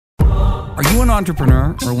Are you an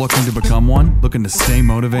entrepreneur or looking to become one? Looking to stay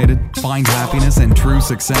motivated, find happiness and true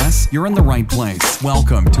success? You're in the right place.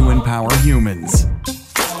 Welcome to Empower Humans.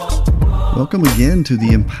 Welcome again to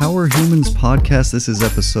the Empower Humans podcast. This is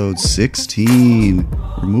episode 16.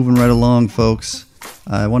 We're moving right along, folks.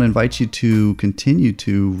 I want to invite you to continue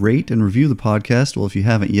to rate and review the podcast, well, if you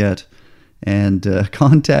haven't yet, and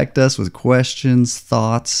contact us with questions,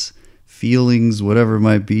 thoughts, feelings, whatever it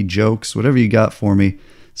might be, jokes, whatever you got for me.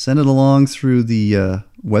 Send it along through the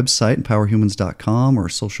website, empowerhumans.com, or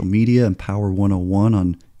social media, Empower101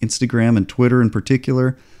 on Instagram and Twitter in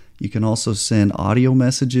particular. You can also send audio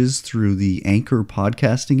messages through the Anchor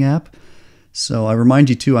podcasting app. So I remind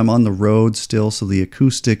you too, I'm on the road still, so the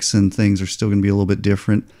acoustics and things are still going to be a little bit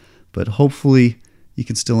different. But hopefully you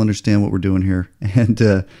can still understand what we're doing here. And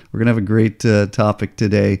we're going to have a great topic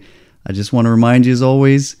today. I just want to remind you, as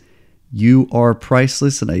always, you are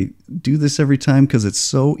priceless. And I do this every time because it's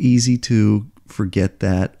so easy to forget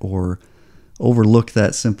that or overlook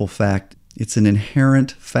that simple fact. It's an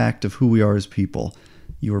inherent fact of who we are as people.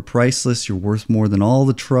 You are priceless. You're worth more than all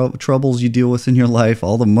the troubles you deal with in your life,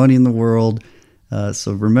 all the money in the world.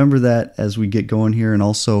 So remember that as we get going here. And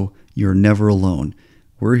also, you're never alone.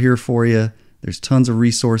 We're here for you. There's tons of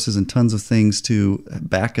resources and tons of things to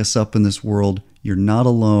back us up in this world. You're not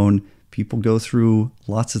alone. People go through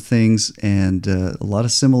lots of things and a lot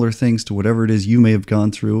of similar things to whatever it is you may have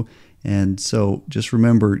gone through. And so just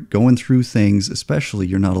remember, going through things, especially,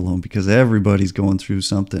 you're not alone because everybody's going through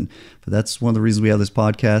something. But that's one of the reasons we have this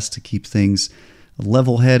podcast, to keep things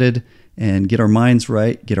level-headed and get our minds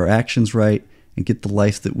right, get our actions right, and get the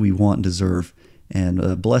life that we want and deserve.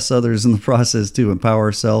 And bless others in the process too. Empower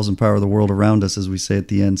ourselves, empower the world around us, as we say at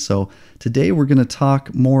the end. So today we're going to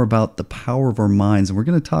talk more about the power of our minds. And we're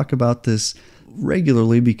going to talk about this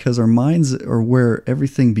regularly because our minds are where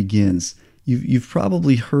everything begins. You've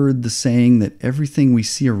probably heard the saying that everything we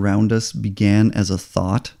see around us began as a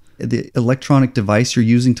thought. The electronic device you're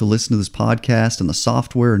using to listen to this podcast and the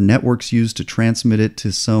software and networks used to transmit it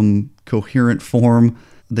to some coherent form,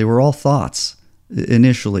 they were all thoughts.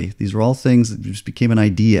 Initially, these were all things that just became an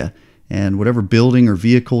idea. And whatever building or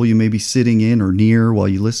vehicle you may be sitting in or near while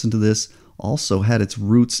you listen to this also had its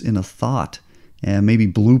roots in a thought, and maybe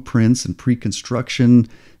blueprints and pre-construction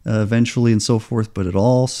eventually and so forth, but it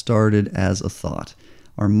all started as a thought.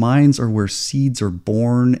 Our minds are where seeds are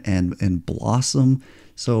born and blossom.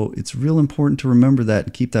 So it's real important to remember that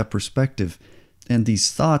and keep that perspective. And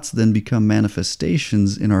these thoughts then become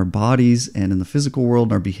manifestations in our bodies and in the physical world,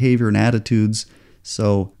 and our behavior and attitudes.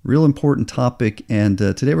 So real important topic. And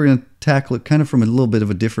today we're going to tackle it kind of from a little bit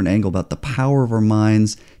of a different angle about the power of our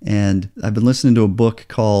minds. And I've been listening to a book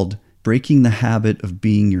called Breaking the Habit of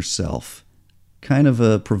Being Yourself. Kind of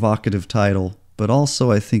a provocative title, but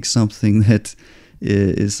also I think something that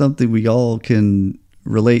is something we all can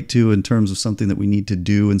relate to in terms of something that we need to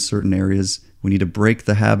do in certain areas. We need to break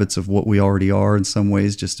the habits of what we already are in some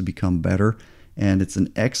ways just to become better. And it's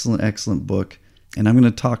an excellent, excellent book. And I'm going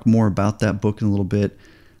to talk more about that book in a little bit.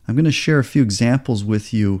 I'm going to share a few examples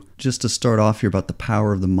with you just to start off here about the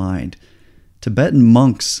power of the mind. Tibetan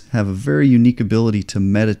monks have a very unique ability to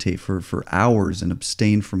meditate for hours and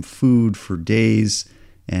abstain from food for days,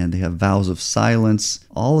 and they have vows of silence.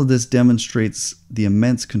 All of this demonstrates the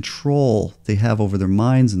immense control they have over their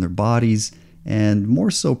minds and their bodies, and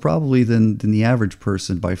more so probably than the average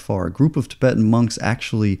person by far. A group of Tibetan monks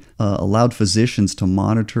actually allowed physicians to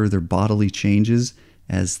monitor their bodily changes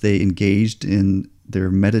as they engaged in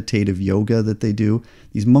their meditative yoga that they do.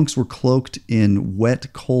 These monks were cloaked in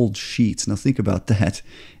wet, cold sheets. Now think about that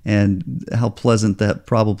and how pleasant that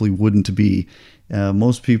probably wouldn't be.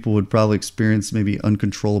 Most people would probably experience maybe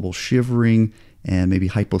uncontrollable shivering and maybe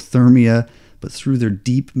hypothermia, but through their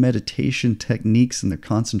deep meditation techniques and their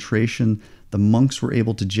concentration, the monks were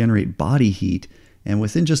able to generate body heat. And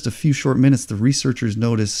within just a few short minutes, the researchers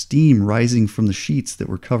noticed steam rising from the sheets that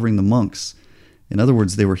were covering the monks. In other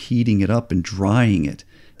words, they were heating it up and drying it.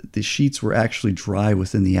 The sheets were actually dry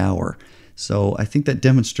within the hour. So I think that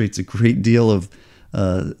demonstrates a great deal of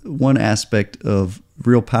one aspect of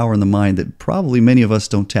real power in the mind that probably many of us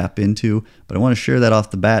don't tap into. But I want to share that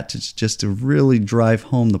off the bat just to really drive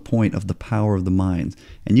home the point of the power of the mind.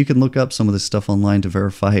 And you can look up some of this stuff online to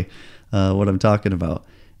verify what I'm talking about.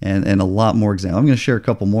 And a lot more examples. I'm going to share a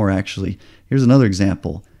couple more actually. Here's another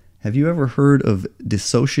example. Have you ever heard of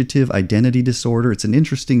dissociative identity disorder? It's an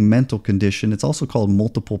interesting mental condition. It's also called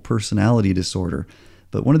multiple personality disorder.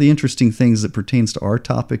 But one of the interesting things that pertains to our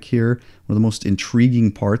topic here, one of the most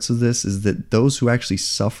intriguing parts of this, is that those who actually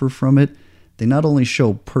suffer from it, they not only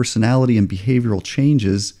show personality and behavioral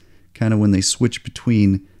changes, kind of when they switch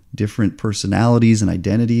between different personalities and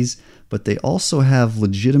identities, but they also have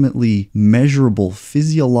legitimately measurable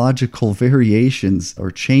physiological variations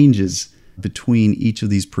or changes between each of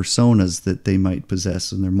these personas that they might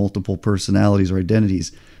possess in their multiple personalities or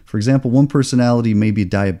identities. For example, one personality may be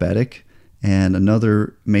diabetic, and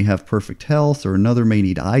another may have perfect health, or another may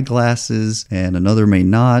need eyeglasses, and another may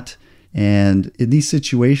not. And in these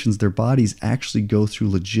situations, their bodies actually go through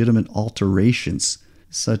legitimate alterations,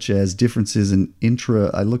 such as differences in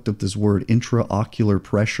I looked up this word, intraocular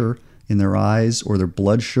pressure in their eyes, or their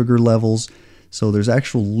blood sugar levels. So there's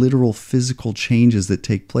actual literal physical changes that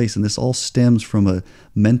take place, and this all stems from a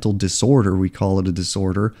mental disorder. We call it a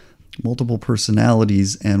disorder, multiple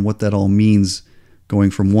personalities, and what that all means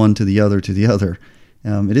going from one to the other to the other.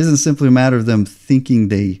 It isn't simply a matter of them thinking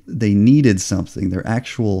they needed something. Their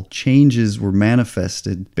actual changes were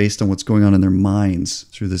manifested based on what's going on in their minds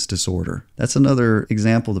through this disorder. That's another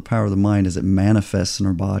example of the power of the mind as it manifests in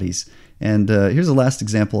our bodies. And here's the last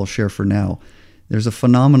example I'll share for now. There's a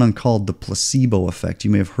phenomenon called the placebo effect.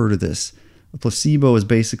 You may have heard of this. A placebo is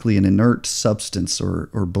basically an inert substance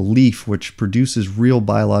or belief which produces real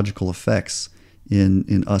biological effects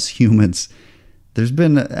in us humans. There's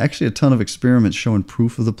been actually a ton of experiments showing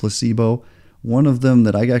proof of the placebo. One of them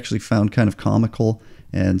that I actually found kind of comical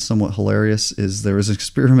and somewhat hilarious is there was an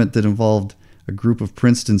experiment that involved a group of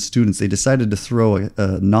Princeton students. They decided to throw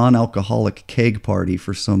a non-alcoholic keg party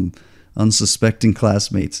for some unsuspecting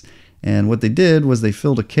classmates. And what they did was they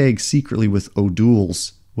filled a keg secretly with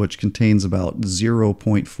O'Doul's, which contains about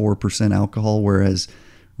 0.4% alcohol, whereas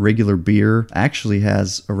regular beer actually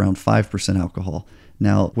has around 5% alcohol.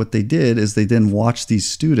 Now, what they did is they then watched these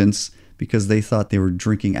students because they thought they were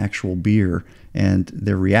drinking actual beer and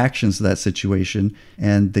their reactions to that situation,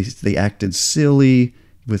 and they acted silly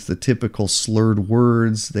with the typical slurred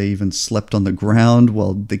words. They even slept on the ground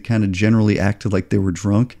while they kind of generally acted like they were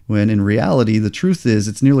drunk, when in reality, the truth is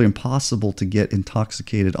it's nearly impossible to get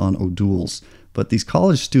intoxicated on O'Doul's. But these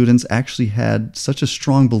college students actually had such a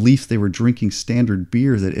strong belief they were drinking standard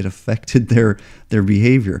beer that it affected their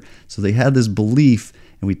behavior. So they had this belief,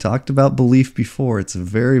 and we talked about belief before. It's a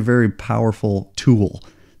very, very powerful tool.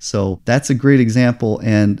 So that's a great example.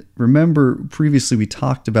 And remember, previously we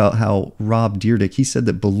talked about how Rob Dyrdek, he said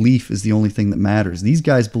that belief is the only thing that matters. These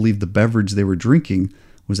guys believed the beverage they were drinking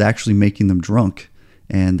was actually making them drunk,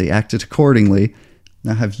 and they acted accordingly.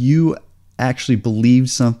 Now, have you actually believed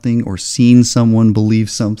something or seen someone believe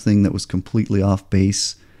something that was completely off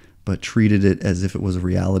base, but treated it as if it was a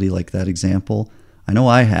reality, like that example? I know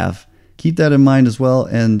I have. Keep that in mind as well.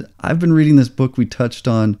 And I've been reading this book we touched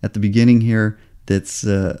on at the beginning here that's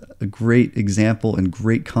a great example and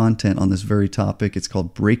great content on this very topic. It's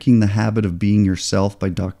called Breaking the Habit of Being Yourself by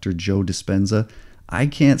Dr. Joe Dispenza. I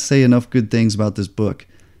can't say enough good things about this book.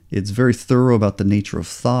 It's very thorough about the nature of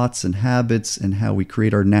thoughts and habits and how we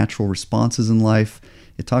create our natural responses in life.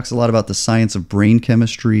 It talks a lot about the science of brain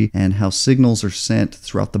chemistry and how signals are sent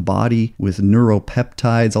throughout the body with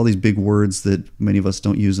neuropeptides, all these big words that many of us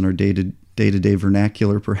don't use in our day-to-day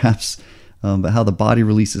vernacular, perhaps. But how the body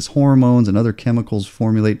releases hormones and other chemicals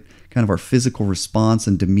formulate kind of our physical response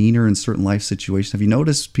and demeanor in certain life situations. Have you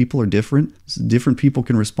noticed people are different? Different people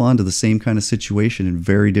can respond to the same kind of situation in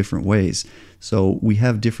very different ways. So we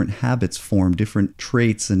have different habits formed, different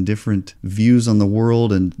traits and different views on the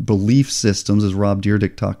world and belief systems, as Rob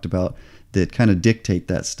Dyrdek talked about, that kind of dictate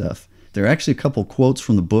that stuff. There are actually a couple quotes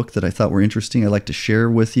from the book that I thought were interesting I'd like to share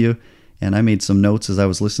with you. And I made some notes as I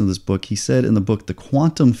was listening to this book. He said in the book, the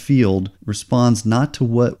quantum field responds not to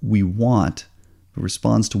what we want, but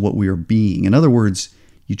responds to what we are being. In other words,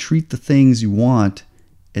 you treat the things you want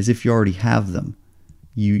as if you already have them.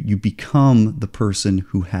 You become the person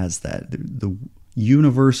who has that. The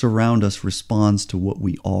universe around us responds to what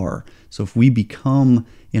we are. So if we become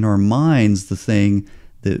in our minds the thing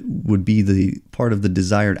that would be the part of the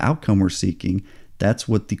desired outcome we're seeking, that's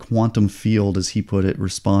what the quantum field, as he put it,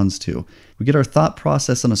 responds to. We get our thought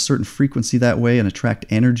process on a certain frequency that way and attract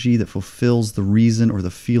energy that fulfills the reason or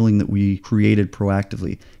the feeling that we created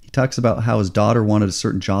proactively. He talks about how his daughter wanted a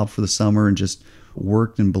certain job for the summer and just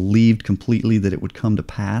worked and believed completely that it would come to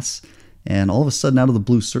pass. And all of a sudden, out of the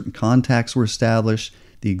blue, certain contacts were established.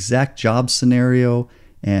 The exact job scenario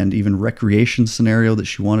and even recreation scenario that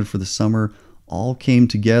she wanted for the summer all came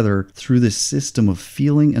together through this system of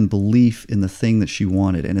feeling and belief in the thing that she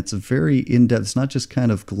wanted. And it's a very in-depth, it's not just kind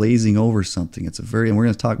of glazing over something. It's and we're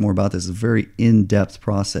going to talk more about this, it's a very in-depth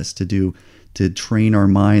process to do to train our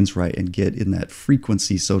minds right and get in that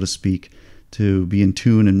frequency, so to speak, to be in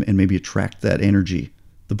tune and maybe attract that energy.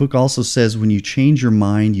 The book also says when you change your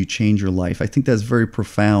mind, you change your life. I think that's very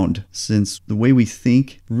profound, since the way we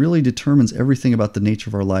think really determines everything about the nature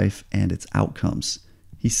of our life and its outcomes.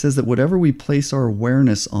 He says that whatever we place our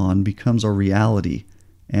awareness on becomes our reality,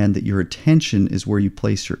 and that your attention is where you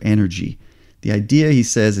place your energy. The idea, he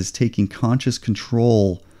says, is taking conscious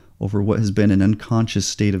control over what has been an unconscious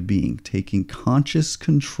state of being. Taking conscious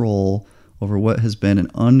control over what has been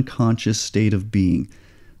an unconscious state of being.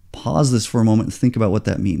 Pause this for a moment and think about what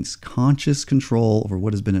that means. Conscious control over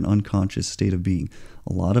what has been an unconscious state of being.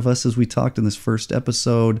 A lot of us, as we talked in this first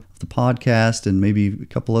episode of the podcast and maybe a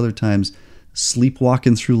couple other times,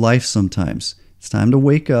 sleepwalking through life sometimes. It's time to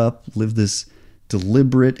wake up, live this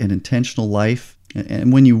deliberate and intentional life.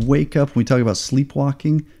 And when you wake up, when we talk about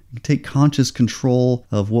sleepwalking, you take conscious control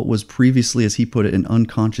of what was previously, as he put it, an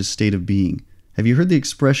unconscious state of being. Have you heard the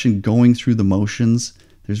expression going through the motions?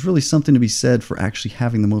 There's really something to be said for actually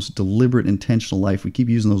having the most deliberate, intentional life. We keep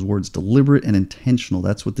using those words, deliberate and intentional.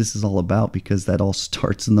 That's what this is all about, because that all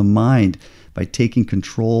starts in the mind by taking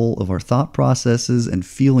control of our thought processes and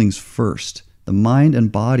feelings first. The mind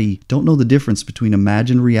and body don't know the difference between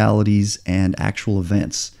imagined realities and actual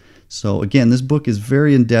events. So again, this book is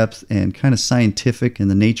very in-depth and kind of scientific in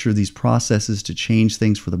the nature of these processes to change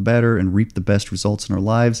things for the better and reap the best results in our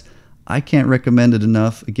lives. I can't recommend it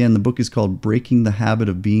enough. Again, the book is called Breaking the Habit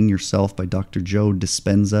of Being Yourself by Dr. Joe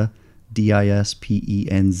Dispenza, Dispenza.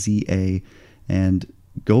 And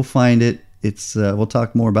go find it. It's we'll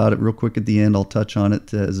talk more about it real quick at the end. I'll touch on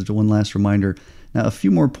it as one last reminder. Now, a few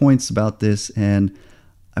more points about this, and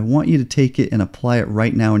I want you to take it and apply it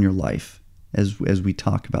right now in your life as we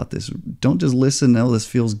talk about this. Don't just listen, oh, this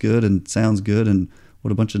feels good and sounds good and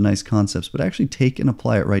what a bunch of nice concepts, but actually take it and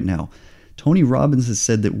apply it right now. Tony Robbins has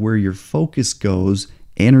said that where your focus goes,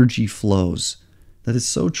 energy flows. That is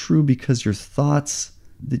so true, because your thoughts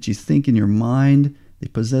that you think in your mind, they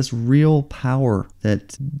possess real power,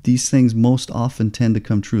 that these things most often tend to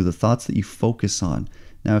come true, the thoughts that you focus on.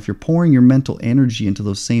 Now, if you're pouring your mental energy into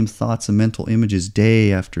those same thoughts and mental images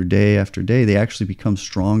day after day after day, they actually become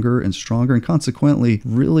stronger and stronger, and consequently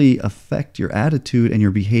really affect your attitude and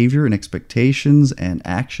your behavior and expectations and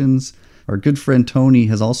actions. Our good friend Tony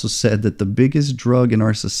has also said that the biggest drug in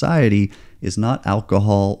our society is not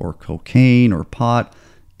alcohol or cocaine or pot,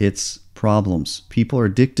 it's problems. People are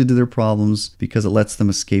addicted to their problems because it lets them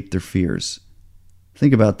escape their fears.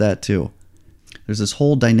 Think about that too. There's this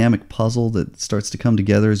whole dynamic puzzle that starts to come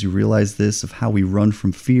together as you realize this, of how we run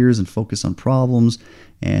from fears and focus on problems,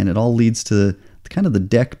 and it all leads to kind of the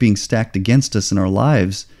deck being stacked against us in our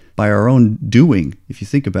lives by our own doing, if you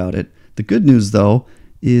think about it. The good news, though,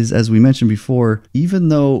 is, as we mentioned before, even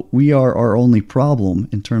though we are our only problem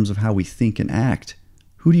in terms of how we think and act,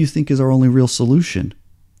 who do you think is our only real solution?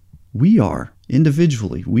 We are.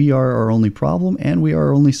 Individually, we are our only problem and we are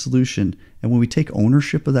our only solution. And when we take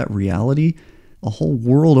ownership of that reality, a whole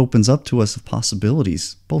world opens up to us of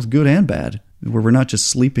possibilities, both good and bad, where we're not just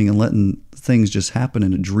sleeping and letting things just happen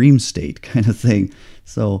in a dream state kind of thing.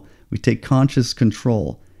 So we take conscious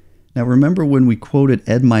control. Now, remember when we quoted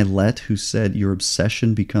Ed Milet, who said, "Your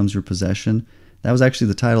obsession becomes your possession"? That was actually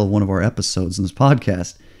the title of one of our episodes in this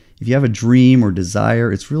podcast. If you have a dream or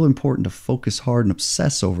desire, it's real important to focus hard and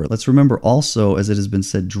obsess over it. Let's remember also, as it has been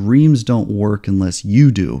said, dreams don't work unless you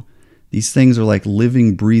do. These things are like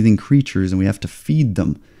living, breathing creatures, and we have to feed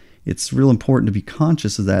them. It's real important to be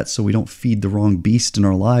conscious of that so we don't feed the wrong beast in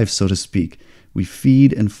our lives, so to speak. We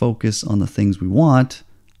feed and focus on the things we want,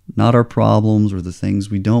 not our problems or the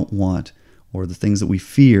things we don't want or the things that we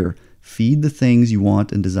fear. Feed the things you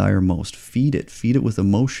want and desire most. Feed it. Feed it with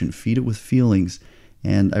emotion. Feed it with feelings.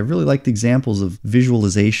 And I really like the examples of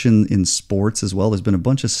visualization in sports as well. There's been a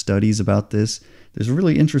bunch of studies about this. There's a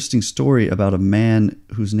really interesting story about a man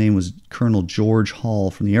whose name was Colonel George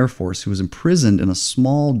Hall from the Air Force, who was imprisoned in a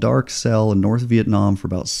small dark cell in North Vietnam for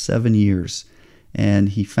about 7 years. And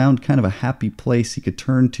he found kind of a happy place he could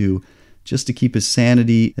turn to just to keep his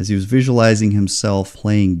sanity as he was visualizing himself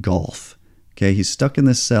playing golf. Okay, he's stuck in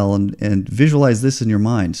this cell, and visualize this in your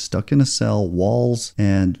mind. Stuck in a cell, walls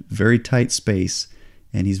and very tight space,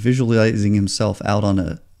 and he's visualizing himself out on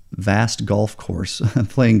a vast golf course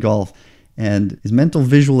playing golf. And his mental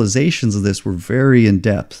visualizations of this were very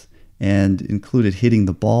in-depth and included hitting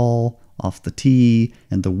the ball off the tee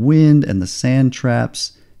and the wind and the sand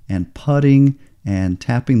traps and putting and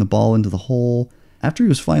tapping the ball into the hole. After he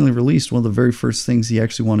was finally released, one of the very first things he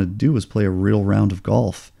actually wanted to do was play a real round of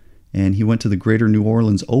golf. And he went to the Greater New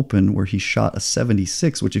Orleans Open, where he shot a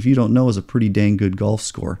 76, which, if you don't know, is a pretty dang good golf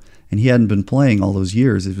score. And he hadn't been playing all those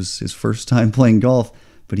years. It was his first time playing golf,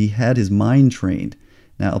 but he had his mind trained.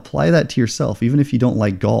 Now, apply that to yourself, even if you don't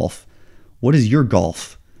like golf. What is your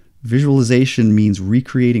golf? Visualization means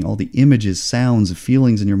recreating all the images, sounds, and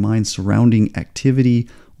feelings in your mind surrounding activity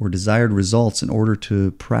or desired results in order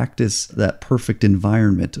to practice that perfect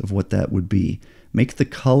environment of what that would be. Make the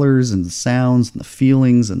colors and the sounds and the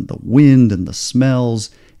feelings and the wind and the smells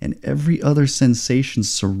and every other sensation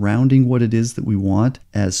surrounding what it is that we want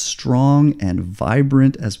as strong and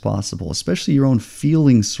vibrant as possible, especially your own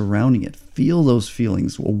feelings surrounding it. Feel those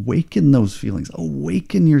feelings, awaken those feelings,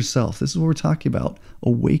 awaken yourself. This is what we're talking about.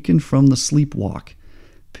 Awaken from the sleepwalk.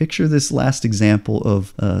 Picture this last example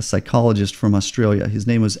of a psychologist from Australia. His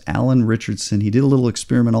name was Alan Richardson. He did a little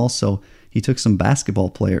experiment also. He took some basketball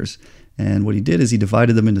players, and what he did is he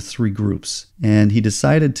divided them into 3 groups, and he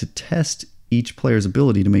decided to test each player's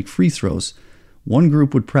ability to make free throws. One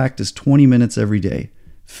group would practice 20 minutes every day,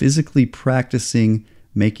 physically practicing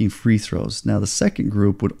making free throws. Now, the second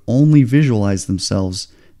group would only visualize themselves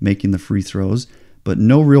making the free throws, but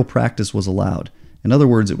no real practice was allowed. In other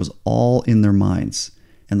words, it was all in their minds.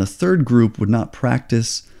 And the third group would not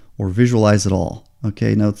practice or visualize at all.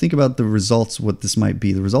 Okay, now think about the results, what this might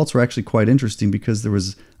be. The results were actually quite interesting because there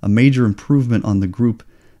was a major improvement on the group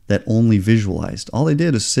that only visualized. All they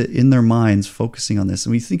did is sit in their minds focusing on this.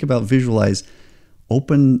 And when you think about visualize,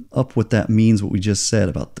 open up what that means, what we just said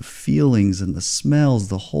about the feelings and the smells,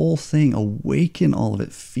 the whole thing. Awaken all of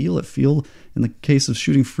it. Feel it. Feel, in the case of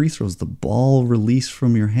shooting free throws, the ball release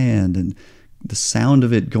from your hand and the sound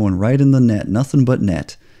of it going right in the net, nothing but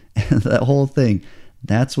net. And that whole thing,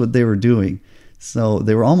 that's what they were doing. So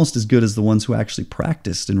they were almost as good as the ones who actually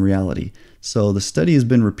practiced in reality. So the study has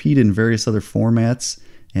been repeated in various other formats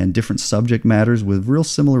and different subject matters with real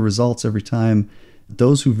similar results every time.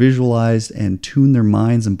 Those who visualized and tune their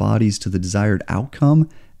minds and bodies to the desired outcome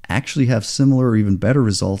actually have similar or even better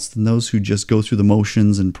results than those who just go through the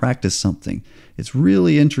motions and practice something. It's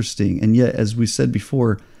really interesting. And yet, as we said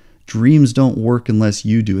before, dreams don't work unless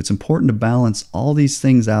you do. It's important to balance all these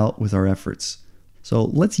things out with our efforts. So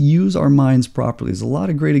let's use our minds properly. There's a lot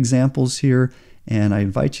of great examples here, and I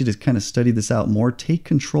invite you to kind of study this out more. Take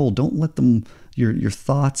control. Don't let them your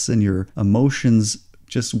thoughts and your emotions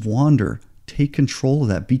just wander. Take control of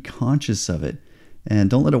that. Be conscious of it. And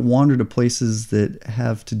don't let it wander to places that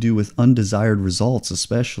have to do with undesired results,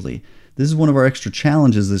 especially. This is one of our extra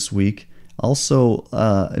challenges this week. Also,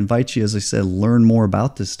 invite you, as I said, learn more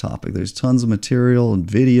about this topic. There's tons of material and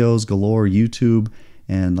videos galore, YouTube,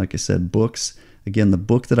 and like I said, books. Again, the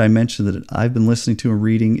book that I mentioned that I've been listening to and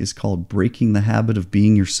reading is called Breaking the Habit of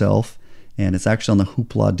Being Yourself. And it's actually on the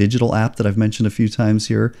Hoopla digital app that I've mentioned a few times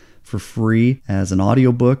here for free as an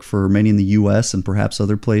audiobook for many in the US and perhaps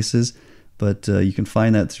other places. But you can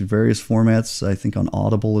find that through various formats, I think on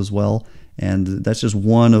Audible as well. And that's just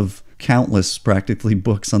one of countless practically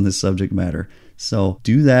books on this subject matter. So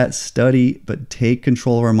do that, study, but take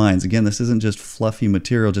control of our minds. Again, this isn't just fluffy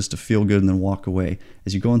material just to feel good and then walk away.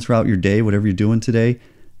 As you're going throughout your day, whatever you're doing today,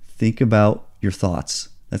 think about your thoughts.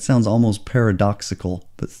 That sounds almost paradoxical,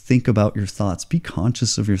 but think about your thoughts. Be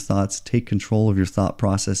conscious of your thoughts. Take control of your thought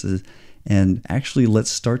processes. And actually, let's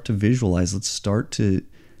start to visualize. Let's start to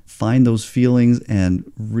find those feelings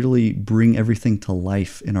and really bring everything to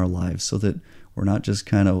life in our lives so that we're not just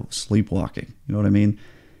kind of sleepwalking. You know what I mean?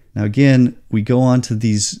 Now, again, we go on to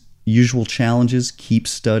these usual challenges. Keep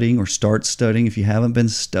studying or start studying. If you haven't been,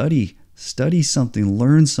 study something,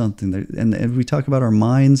 learn something. And we talk about our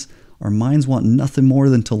minds want nothing more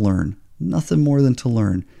than to learn,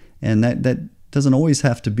 And that doesn't always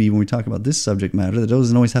have to be, when we talk about this subject matter, that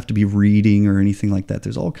doesn't always have to be reading or anything like that.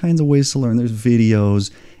 There's all kinds of ways to learn. There's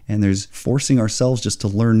videos, and there's forcing ourselves just to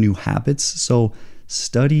learn new habits. So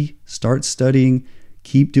study, start studying,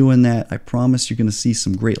 keep doing that. I promise you're going to see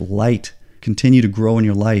some great light continue to grow in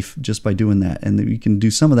your life just by doing that. And you can do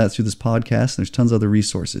some of that through this podcast. There's tons of other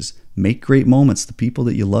resources. Make great moments. The people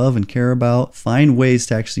that you love and care about, find ways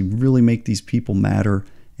to actually really make these people matter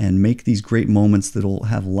and make these great moments that'll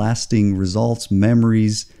have lasting results,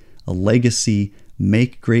 memories, a legacy.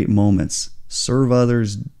 Make great moments. Serve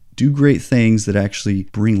others. Do great things that actually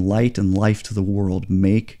bring light and life to the world.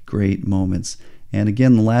 Make great moments. And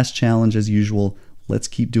again, the last challenge, as usual, let's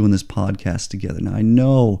keep doing this podcast together. Now,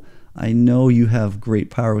 I know you have great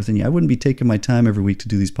power within you. I wouldn't be taking my time every week to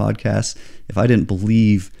do these podcasts if I didn't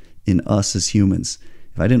believe in us as humans,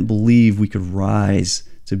 if I didn't believe we could rise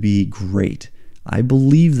to be great. I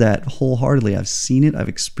believe that wholeheartedly. I've seen it. I've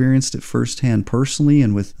experienced it firsthand personally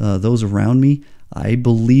and with those around me. I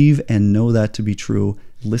believe and know that to be true.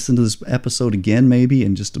 Listen to this episode again maybe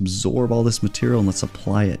and just absorb all this material and let's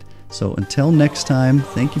apply it. So until next time,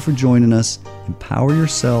 thank you for joining us. Empower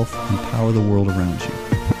yourself, empower the world around you.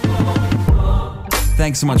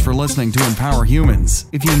 Thanks so much for listening to Empower Humans.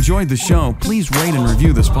 If you enjoyed the show, please rate and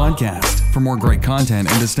review this podcast. For more great content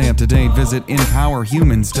and to stay up to date, visit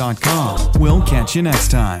empowerhumans.com. We'll catch you next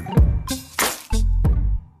time.